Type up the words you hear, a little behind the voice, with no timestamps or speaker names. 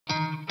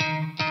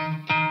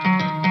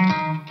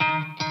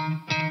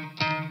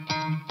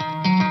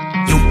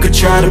could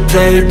try to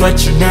play,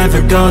 but you're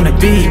never gonna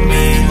beat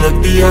me.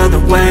 Look the other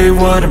way,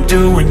 what I'm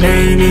doing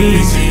ain't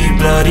easy.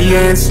 Bloody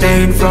hands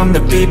stained from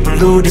the people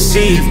who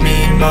deceive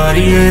me.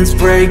 Muddy hands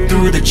break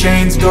through the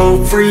chains,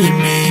 go free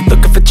me.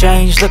 Looking for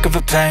change, looking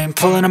for pain,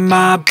 pulling a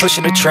mob,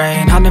 pushing a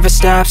train. I'll never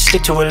stop,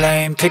 stick to a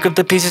lane, pick up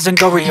the pieces and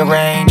go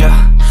rearrange.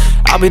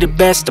 I'll be the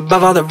best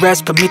above all the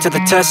rest, put me to the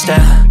test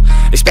and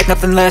expect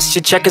nothing less.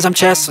 Your check is I'm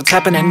chess, what's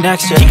happening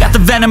next? He got the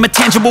venom, a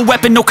tangible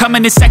weapon, no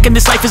coming in second.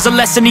 This life is a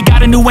lesson, he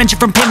got a new engine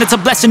from pain, that's a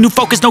blessing. New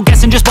focus, no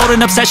guessing, just bold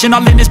and obsession,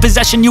 all in his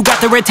possession. You got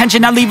their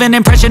attention, I'll leave an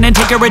impression and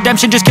take a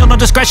redemption. Just kill, no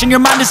discretion, your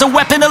mind is a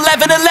weapon.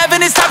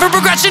 11-11, it's time for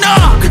progression.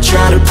 You could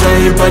try to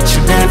play, but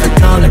you're never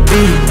gonna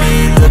beat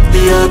me. Look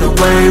the other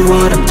way,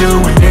 what I'm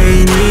doing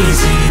ain't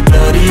easy.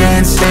 Bloody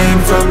hands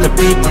stained from the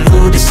people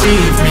who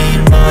deceive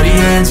me. Muddy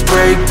hands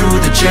break through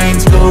the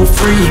chains, go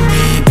free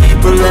me.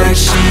 People like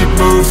sheep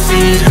move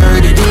feet,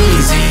 hurt it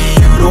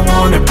easy. You don't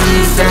wanna be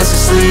fast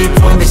asleep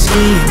when they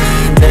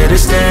scheming. Better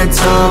stand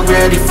tall,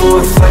 ready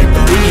for a fight,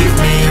 believe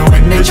me.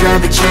 When they try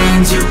the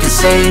chains, you can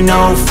say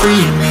no,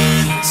 free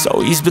me.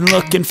 So he's been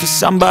looking for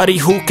somebody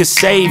who could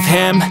save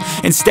him,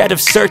 instead of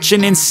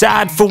searching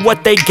inside for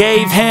what they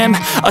gave him.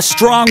 A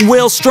strong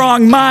will,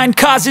 strong mind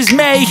causes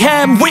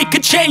mayhem. We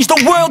could change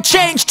the world,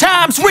 change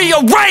times,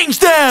 rearrange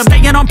them.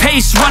 Staying on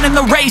pace, running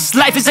the race.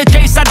 Life is a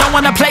chase, I don't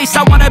want a place,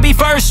 I wanna be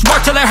first.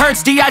 Work till it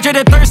hurts,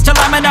 dehydrated thirst till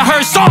I'm in a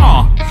hearse.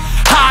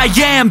 High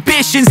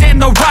ambitions in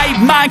the right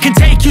mind can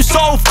take you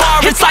so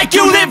far. It's like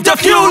you lived a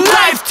few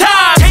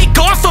lifetimes. Take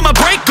off from a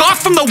break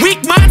off from the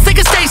weak minds, they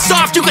can stay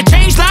soft. You can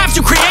change lives,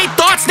 you create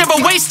thoughts, never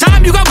waste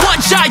time. You got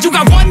one shot, you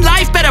got one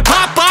life, better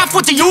pop off.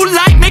 What do you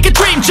like? Make a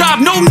dream job.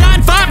 No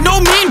 9-5,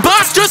 no mean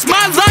boss, just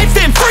my life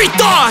and free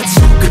thoughts.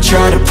 You could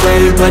try to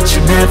play, but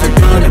you're never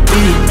gonna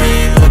beat me.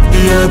 Look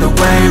the other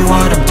way,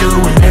 what I'm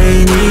doing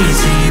ain't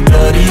easy.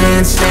 Bloody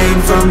hands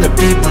stained from the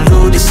people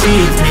who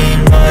deceive me.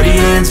 Muddy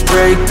hands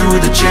break through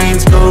the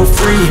chains, go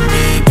free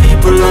me.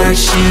 People like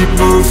sheep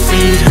move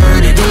feet,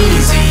 hurt it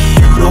easy.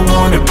 You don't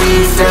wanna be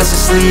fast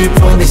asleep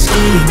when they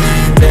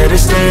scheming. Better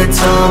stand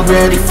tall,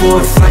 ready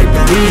for a fight,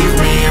 believe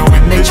me.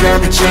 When they try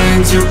the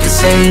chains, you can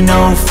say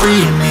no,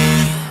 free me.